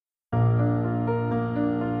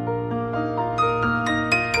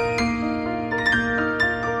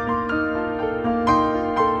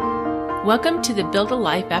Welcome to the Build a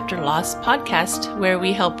Life After Loss podcast, where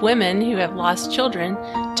we help women who have lost children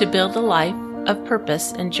to build a life of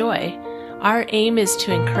purpose and joy. Our aim is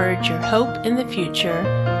to encourage your hope in the future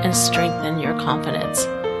and strengthen your confidence.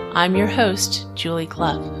 I'm your host, Julie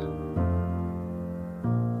Clough.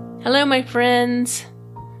 Hello, my friends.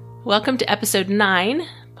 Welcome to episode 9,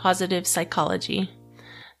 Positive Psychology.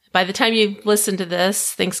 By the time you've listened to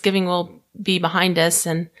this, Thanksgiving will be behind us,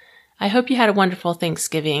 and I hope you had a wonderful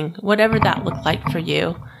Thanksgiving, whatever that looked like for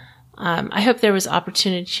you. I hope there was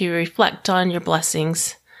opportunity to reflect on your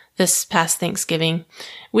blessings this past Thanksgiving.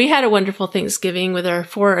 We had a wonderful Thanksgiving with our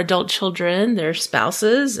 4 adult children, their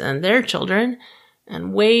spouses, and their children,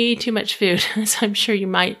 and way too much food, as I'm sure you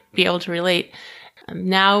might be able to relate.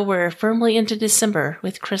 Now we're firmly into December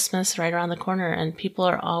with Christmas right around the corner, and people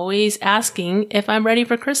are always asking if I'm ready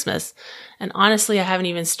for Christmas. And honestly, I haven't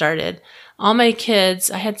even started. All my kids,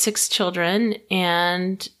 I had 6 children,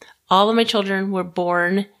 and all of my children were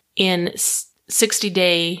born in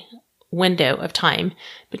 60-day window of time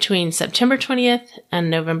between September 20th and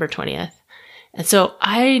November 20th. And so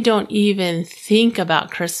I don't even think about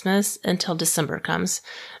Christmas until December comes.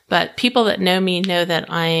 But people that know me know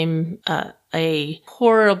that I'm a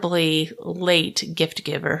horribly late gift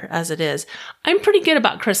giver as it is. I'm pretty good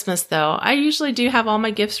about Christmas though. I usually do have all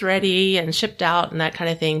my gifts ready and shipped out and that kind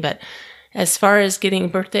of thing. But as far as getting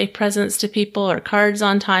birthday presents to people or cards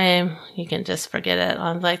on time, you can just forget it.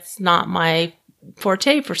 It's not my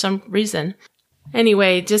forte for some reason.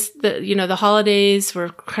 Anyway, just the holidays were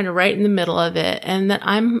kind of right in the middle of it. And that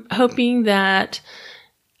I'm hoping that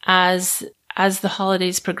as the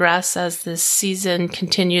holidays progress, as this season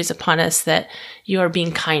continues upon us, that you are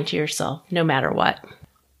being kind to yourself no matter what.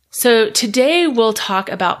 So today we'll talk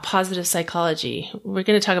about positive psychology. We're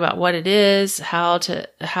going to talk about what it is, how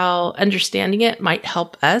understanding it might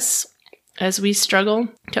help us as we struggle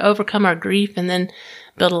to overcome our grief and then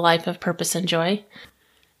build a life of purpose and joy.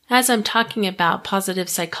 As I'm talking about positive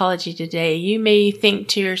psychology today, you may think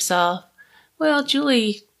to yourself, well,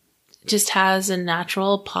 Julie just has a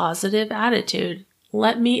natural positive attitude.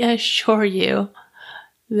 Let me assure you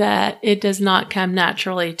that it does not come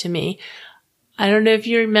naturally to me. I don't know if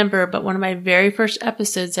you remember, but one of my very first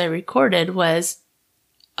episodes I recorded was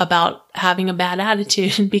about having a bad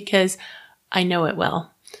attitude because I know it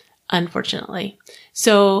well, unfortunately.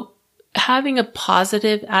 So having a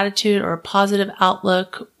positive attitude or a positive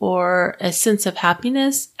outlook or a sense of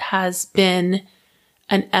happiness has been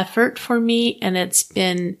an effort for me, and it's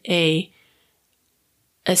been a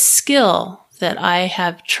skill that I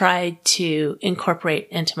have tried to incorporate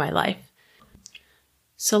into my life.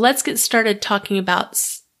 So let's get started talking about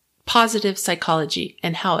positive psychology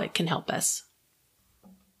and how it can help us.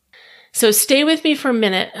 So stay with me for a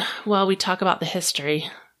minute while we talk about the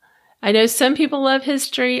history. I know some people love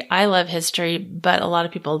history. I love history, but a lot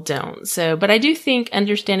of people don't. But I do think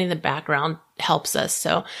understanding the background helps us.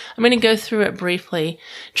 So I'm going to go through it briefly.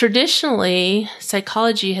 Traditionally,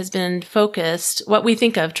 psychology has been focused, what we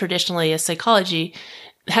think of traditionally as psychology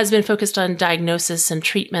has been focused on diagnosis and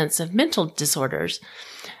treatments of mental disorders.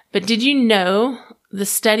 But did you know the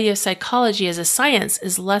study of psychology as a science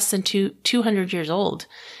is less than 200 years old?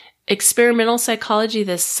 Experimental psychology,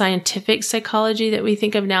 the scientific psychology that we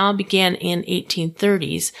think of now, began in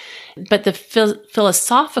 1830s. But the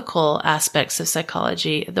philosophical aspects of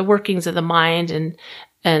psychology, the workings of the mind and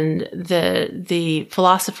the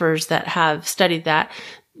philosophers that have studied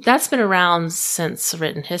that's been around since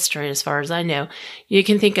written history, as far as I know. You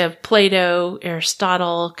can think of Plato,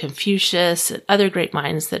 Aristotle, Confucius, and other great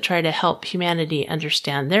minds that try to help humanity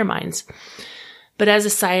understand their minds. But as a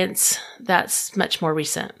science, that's much more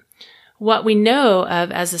recent. What we know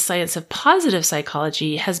of as the science of positive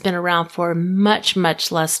psychology has been around for much,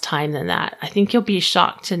 much less time than that. I think you'll be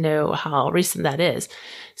shocked to know how recent that is.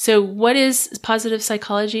 So what is positive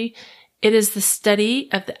psychology? It is the study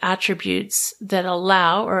of the attributes that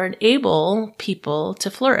allow or enable people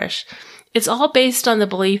to flourish. It's all based on the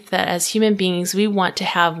belief that as human beings, we want to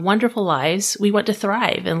have wonderful lives. We want to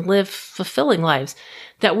thrive and live fulfilling lives,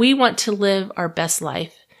 that we want to live our best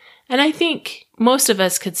life. And I think most of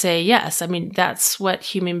us could say, yes, that's what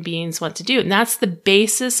human beings want to do. And that's the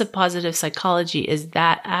basis of positive psychology, is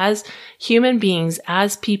that as human beings,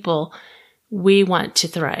 as people, we want to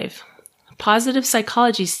thrive. Positive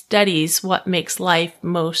psychology studies what makes life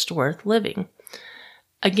most worth living.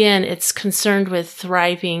 Again, it's concerned with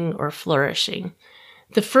thriving or flourishing.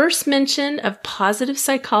 The first mention of positive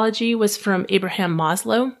psychology was from Abraham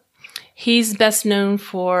Maslow. He's best known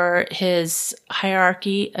for his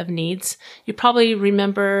hierarchy of needs. You probably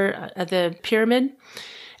remember the pyramid.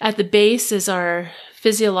 At the base is our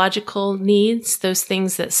physiological needs, those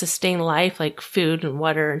things that sustain life, like food and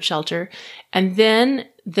water and shelter. And then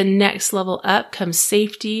the next level up comes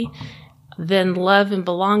safety, then love and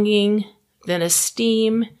belonging, then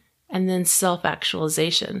esteem, and then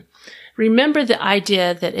self-actualization. Remember the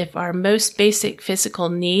idea that if our most basic physical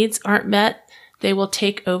needs aren't met, they will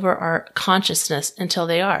take over our consciousness until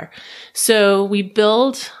they are. So we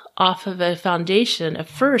build off of a foundation of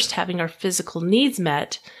first having our physical needs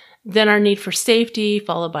met, then our need for safety,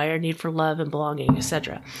 followed by our need for love and belonging,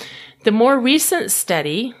 etc. The more recent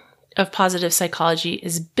study of positive psychology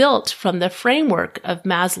is built from the framework of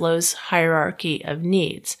Maslow's hierarchy of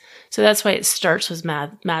needs. So that's why it starts with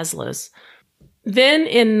Maslow's. Then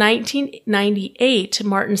in 1998,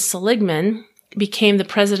 Martin Seligman became the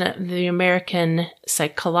president of the American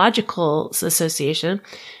Psychological Association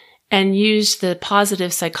and used the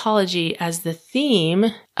positive psychology as the theme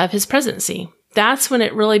of his presidency. That's when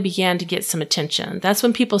it really began to get some attention. That's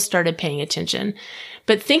when people started paying attention.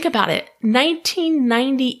 But think about it,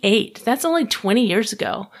 1998, that's only 20 years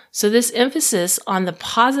ago. So this emphasis on the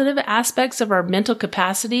positive aspects of our mental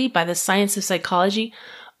capacity by the science of psychology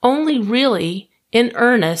only really in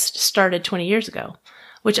earnest started 20 years ago,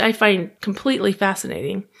 which I find completely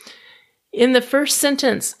fascinating. In the first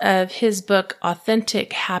sentence of his book,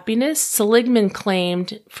 Authentic Happiness, Seligman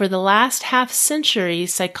claimed, for the last half century,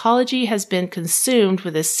 psychology has been consumed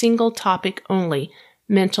with a single topic only,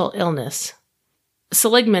 mental illness.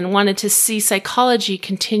 Seligman wanted to see psychology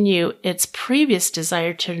continue its previous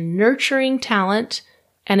desire to nurturing talent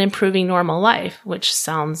and improving normal life, which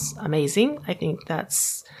sounds amazing. I think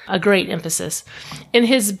that's a great emphasis. In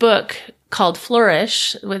his book called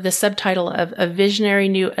Flourish, with the subtitle of A Visionary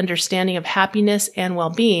New Understanding of Happiness and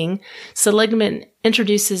Well-Being, Seligman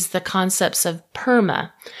introduces the concepts of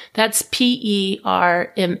PERMA. That's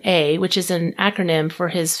P-E-R-M-A, which is an acronym for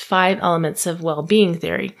his 5 elements of well-being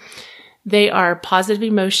theory. They are positive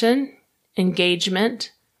emotion,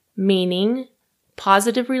 engagement, meaning,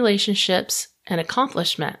 positive relationships, and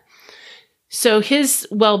accomplishment. So his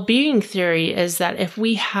well-being theory is that if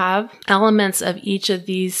we have elements of each of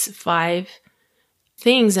these 5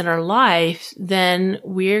 things in our life, then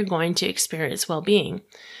we're going to experience well-being.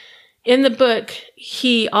 In the book,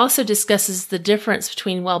 he also discusses the difference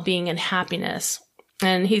between well-being and happiness.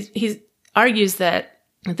 And he argues that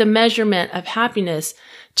the measurement of happiness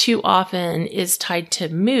too often is tied to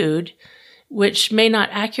mood, which may not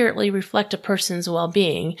accurately reflect a person's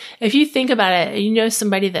well-being. If you think about it, you know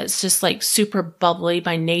somebody that's just like super bubbly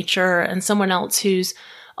by nature and someone else who's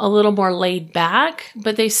a little more laid back,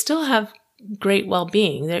 but they still have great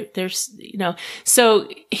well-being. There's, so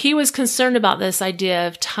he was concerned about this idea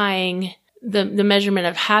of tying the measurement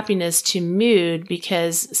of happiness to mood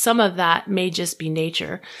because some of that may just be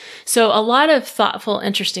nature. So a lot of thoughtful,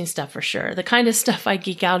 interesting stuff for sure. The kind of stuff I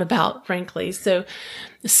geek out about, frankly. So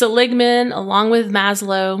Seligman, along with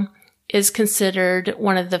Maslow, is considered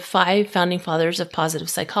one of the 5 founding fathers of positive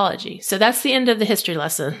psychology. So that's the end of the history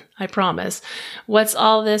lesson, I promise. What's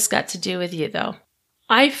all this got to do with you, though?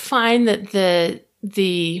 I find that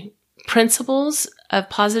the principles of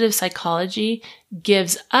positive psychology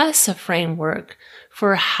gives us a framework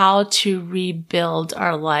for how to rebuild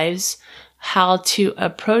our lives, how to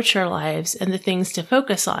approach our lives, and the things to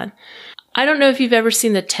focus on. I don't know if you've ever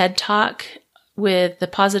seen the TED Talk with the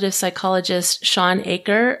positive psychologist Shawn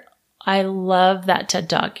Achor. I love that TED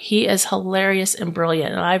Talk. He is hilarious and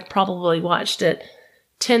brilliant, and I've probably watched it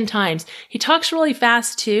 10 times. He talks really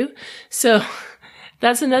fast too, so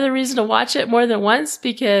that's another reason to watch it more than once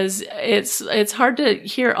because it's hard to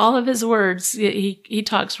hear all of his words. He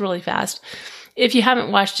talks really fast. If you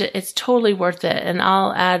haven't watched it, it's totally worth it. And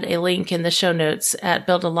I'll add a link in the show notes at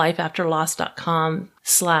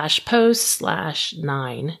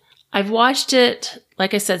buildalifeafterloss.com/post/9. I've watched it,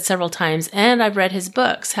 like I said, several times, and I've read his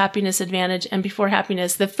books, Happiness Advantage and Before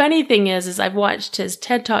Happiness. The funny thing is I've watched his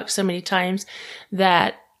TED Talk so many times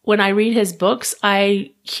that when I read his books,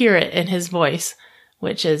 I hear it in his voice,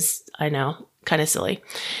 which is, I know, kind of silly.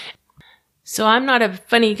 So I'm not a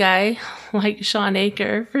funny guy like Shawn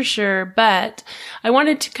Achor for sure, but I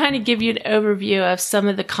wanted to kind of give you an overview of some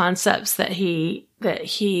of the concepts that he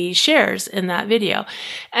shares in that video.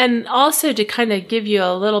 And also to kind of give you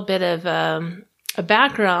a little bit of a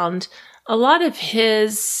background, a lot of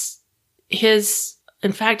his,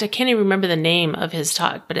 in fact, I can't even remember the name of his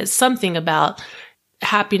talk, but it's something about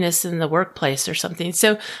happiness in the workplace or something.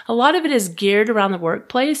 So a lot of it is geared around the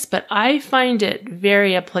workplace, but I find it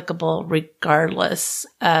very applicable regardless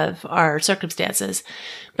of our circumstances.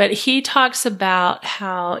 But he talks about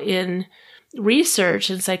how in research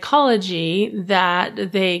and psychology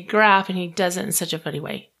that they graph, and he does it in such a funny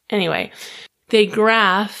way. Anyway, they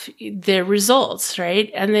graph their results,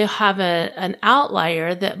 right? And they'll have an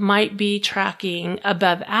outlier that might be tracking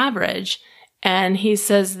above average. And he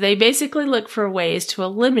says they basically look for ways to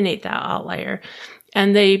eliminate that outlier.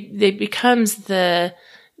 And they becomes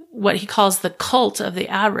what he calls the cult of the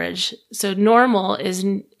average. So normal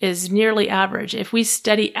is nearly average. If we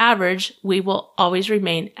study average, we will always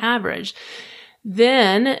remain average.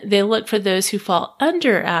 Then they look for those who fall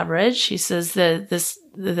under average. He says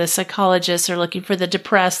the psychologists are looking for the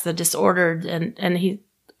depressed, the disordered, and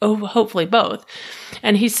hopefully both.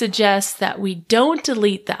 And he suggests that we don't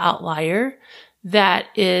delete the outlier that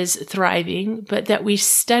is thriving, but that we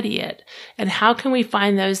study it. And how can we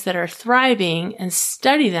find those that are thriving and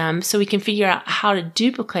study them so we can figure out how to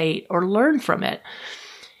duplicate or learn from it?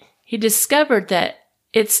 He discovered that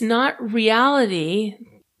it's not reality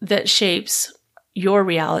that shapes your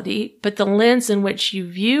reality, but the lens in which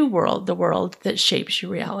you view the world that shapes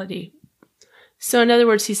your reality. So in other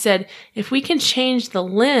words, he said, if we can change the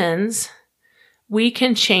lens, we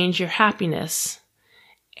can change your happiness.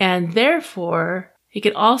 And therefore, it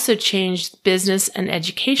could also change business and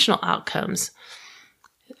educational outcomes.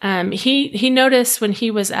 He noticed when he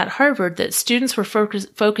was at Harvard that students were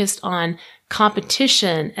focused on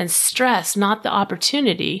competition and stress, not the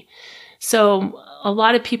opportunity. So a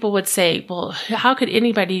lot of people would say, well, how could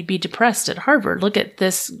anybody be depressed at Harvard? Look at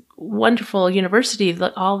this wonderful university,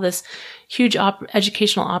 all this huge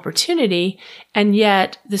educational opportunity. And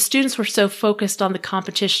yet the students were so focused on the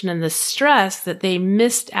competition and the stress that they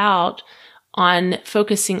missed out on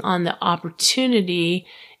focusing on the opportunity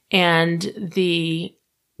and the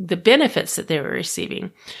benefits that they were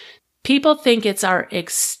receiving. People think it's our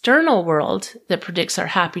external world that predicts our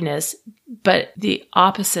happiness, but the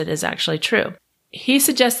opposite is actually true. He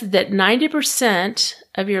suggested that 90%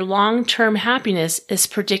 of your long-term happiness is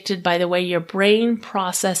predicted by the way your brain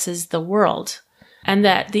processes the world, and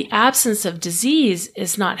that the absence of disease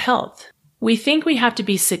is not health. We think we have to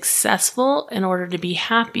be successful in order to be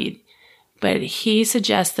happy, but he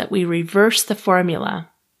suggests that we reverse the formula.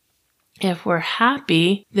 If we're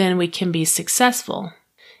happy, then we can be successful.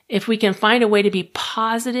 If we can find a way to be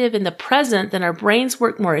positive in the present, then our brains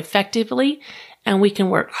work more effectively and we can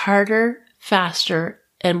work harder, faster,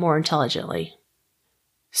 and more intelligently.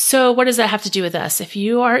 So what does that have to do with us? If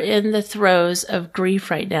you are in the throes of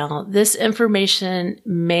grief right now, this information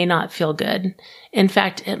may not feel good. In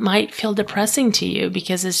fact, it might feel depressing to you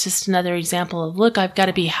because it's just another example of, look, I've got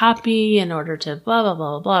to be happy in order to blah, blah,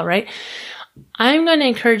 blah, blah, right? I'm going to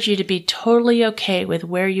encourage you to be totally okay with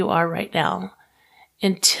where you are right now.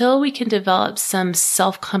 Until we can develop some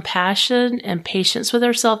self-compassion and patience with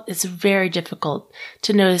ourselves, it's very difficult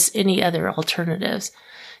to notice any other alternatives.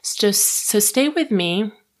 So stay with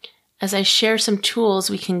me as I share some tools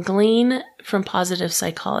we can glean from positive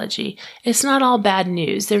psychology. It's not all bad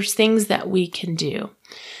news. There's things that we can do.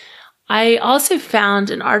 I also found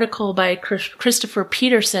an article by Christopher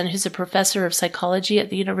Peterson, who's a professor of psychology at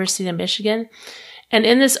the University of Michigan. And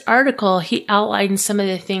in this article, he outlined some of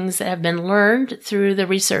the things that have been learned through the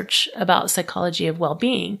research about psychology of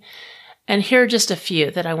well-being. And here are just a few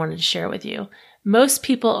that I wanted to share with you. Most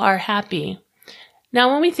people are happy.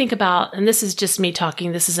 Now, when we think about, and this is just me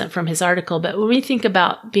talking, this isn't from his article, but when we think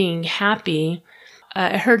about being happy,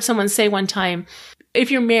 I heard someone say one time, if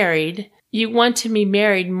you're married, you want to be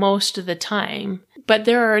married most of the time. But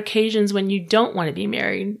there are occasions when you don't want to be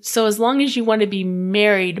married. So as long as you want to be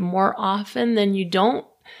married more often than you don't,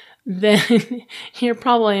 then you're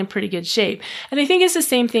probably in pretty good shape. And I think it's the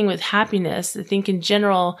same thing with happiness. I think in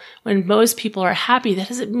general, when most people are happy, that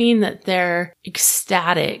doesn't mean that they're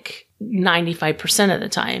ecstatic 95% of the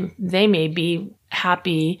time. They may be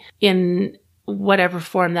happy in whatever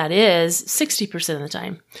form that is 60% of the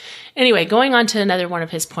time. Anyway, going on to another one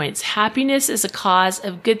of his points. Happiness is a cause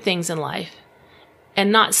of good things in life,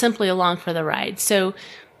 and not simply along for the ride. So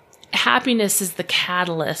happiness is the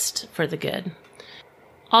catalyst for the good.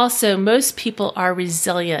 Also, most people are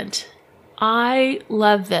resilient. I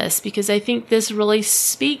love this because I think this really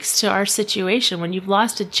speaks to our situation. When you've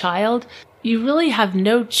lost a child, you really have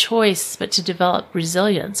no choice but to develop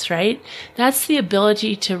resilience, right? That's the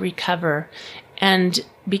ability to recover. And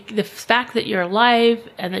the fact that you're alive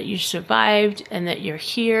and that you survived and that you're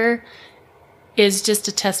here is just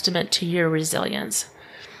a testament to your resilience.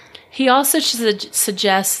 He also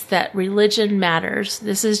suggests that religion matters.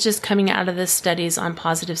 This is just coming out of the studies on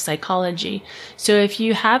positive psychology. So if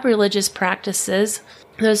you have religious practices,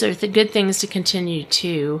 those are the good things to continue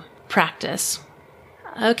to practice.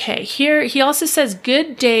 Okay, here he also says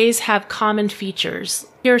good days have common features.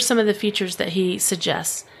 Here are some of the features that he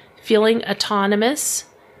suggests. Feeling autonomous,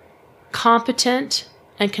 competent,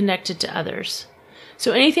 and connected to others.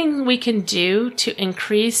 So anything we can do to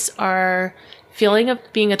increase our feeling of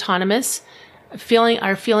being autonomous,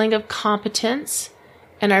 our feeling of competence,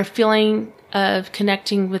 and our feeling of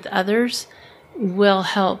connecting with others will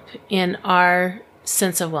help in our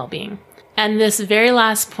sense of well-being. And this very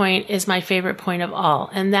last point is my favorite point of all,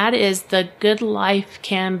 and that is the good life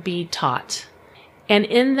can be taught. And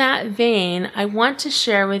in that vein, I want to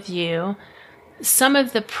share with you some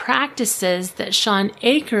of the practices that Shawn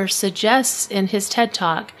Achor suggests in his TED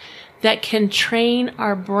Talk that can train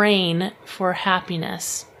our brain for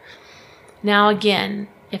happiness. Now again,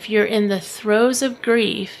 if you're in the throes of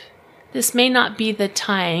grief, this may not be the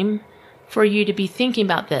time for you to be thinking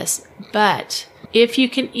about this, but if you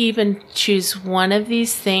can even choose one of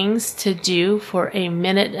these things to do for a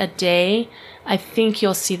minute a day, I think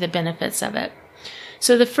you'll see the benefits of it.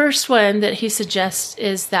 So the first one that he suggests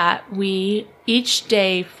is that we each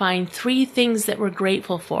day find 3 things that we're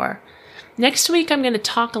grateful for. Next week, I'm going to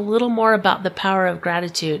talk a little more about the power of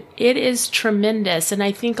gratitude. It is tremendous. And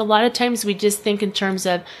I think a lot of times we just think in terms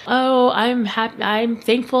of, oh, I'm happy, I'm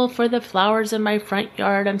thankful for the flowers in my front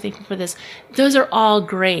yard. I'm thankful for this. Those are all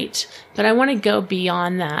great. But I want to go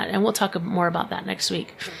beyond that. And we'll talk more about that next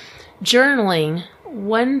week. Journaling,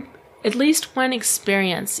 at least one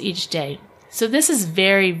experience each day. So this is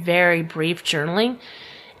very, very brief journaling.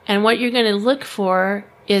 And what you're going to look for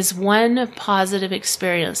is one positive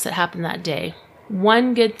experience that happened that day.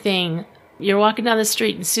 One good thing. You're walking down the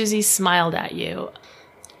street and Susie smiled at you.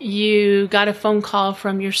 You got a phone call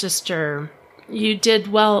from your sister. You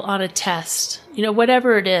did well on a test.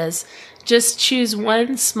 Whatever it is, just choose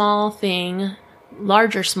one small thing,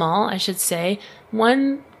 large or small, I should say,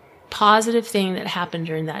 one positive thing that happened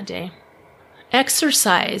during that day.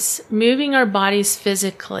 Exercise, moving our bodies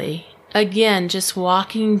physically. Again, just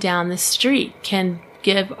walking down the street can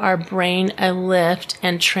give our brain a lift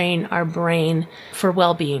and train our brain for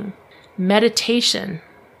well-being. Meditation.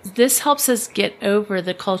 This helps us get over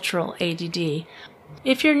the cultural ADD.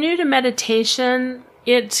 If you're new to meditation,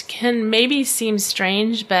 it can maybe seem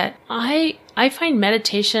strange, but I find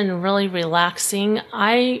meditation really relaxing.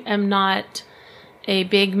 I am not a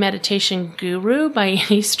big meditation guru by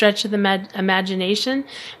any stretch of the imagination,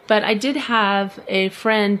 but I did have a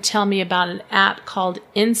friend tell me about an app called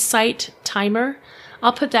Insight Timer.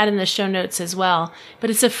 I'll put that in the show notes as well. But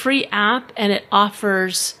it's a free app and it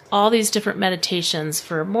offers all these different meditations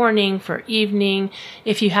for morning, for evening.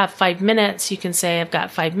 If you have 5 minutes, you can say, I've got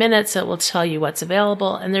 5 minutes. It will tell you what's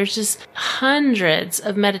available. And there's just hundreds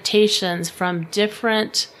of meditations from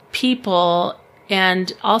different people.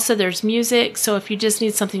 And also there's music. So if you just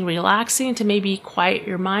need something relaxing to maybe quiet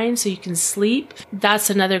your mind so you can sleep, that's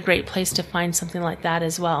another great place to find something like that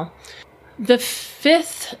as well. The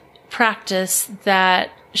 5th practice that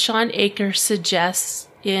Shawn Achor suggests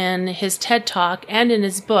in his TED Talk and in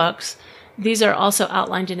his books, these are also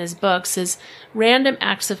outlined in his books, is random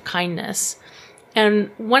acts of kindness. And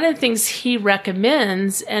one of the things he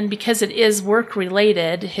recommends, and because it is work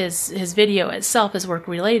related, his video itself is work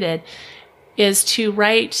related, is to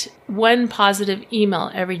write one positive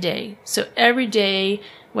email every day. So every day,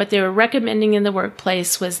 what they were recommending in the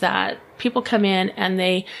workplace was that people come in and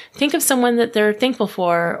they think of someone that they're thankful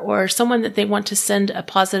for or someone that they want to send a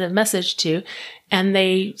positive message to, and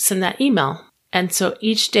they send that email. And so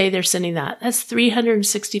each day they're sending that. That's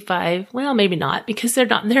 365. Well, maybe not because they're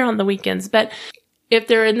not there on the weekends, but if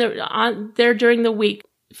they're there during the week,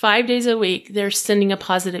 5 days a week, they're sending a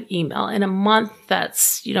positive email. In a month,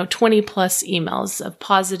 that's, 20 plus emails of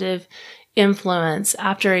positive influence.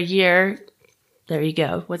 After a year, there you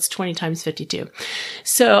go. What's 20 times 52?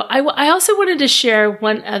 So I also wanted to share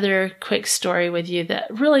one other quick story with you that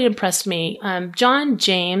really impressed me. John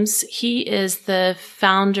James, he is the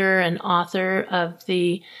founder and author of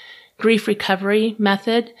the Grief Recovery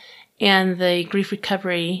Method and the Grief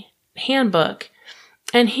Recovery Handbook.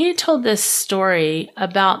 And he told this story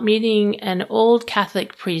about meeting an old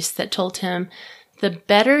Catholic priest that told him, the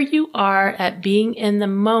better you are at being in the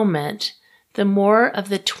moment, the more of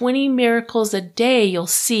the 20 miracles a day you'll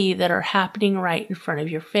see that are happening right in front of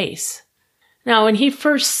your face. Now, when he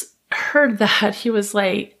first heard that, he was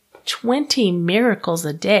like, 20 miracles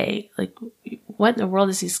a day? Like, what in the world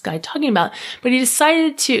is this guy talking about? But he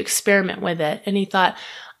decided to experiment with it. And he thought,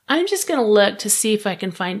 I'm just going to look to see if I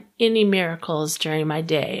can find any miracles during my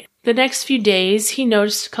day. The next few days, he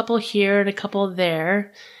noticed a couple here and a couple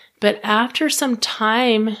there. But after some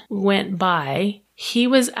time went by, he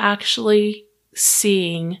was actually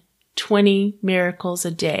seeing 20 miracles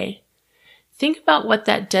a day. Think about what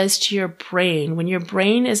that does to your brain. When your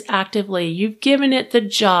brain is actively, you've given it the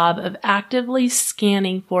job of actively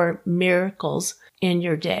scanning for miracles in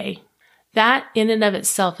your day. That in and of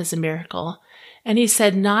itself is a miracle. And he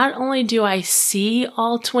said, not only do I see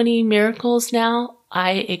all 20 miracles now,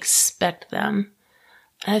 I expect them.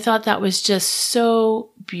 And I thought that was just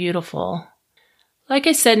so beautiful. Like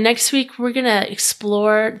I said, next week we're going to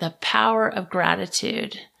explore the power of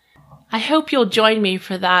gratitude. I hope you'll join me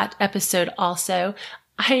for that episode also.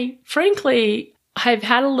 I've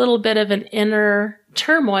had a little bit of an inner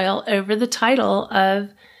turmoil over the title of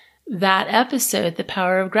that episode, The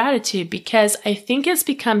Power of Gratitude, because I think it's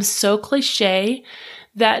become so cliche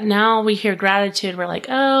that now we hear gratitude, we're like,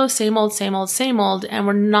 oh, same old, same old, same old, and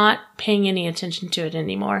we're not paying any attention to it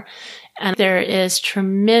anymore. And there is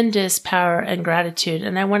tremendous power in gratitude,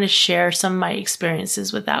 and I want to share some of my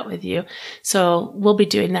experiences with that with you. So we'll be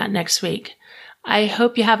doing that next week. I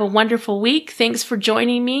hope you have a wonderful week. Thanks for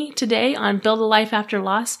joining me today on Build a Life After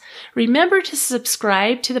Loss. Remember to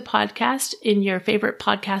subscribe to the podcast in your favorite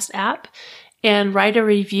podcast app and write a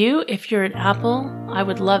review if you're an Apple. I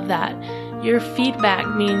would love that. Your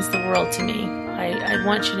feedback means the world to me. I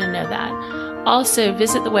want you to know that. Also,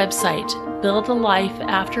 visit the website,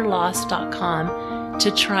 buildalifeafterloss.com,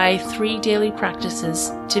 to try 3 daily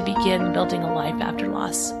practices to begin building a life after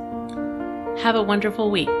loss. Have a wonderful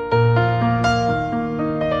week.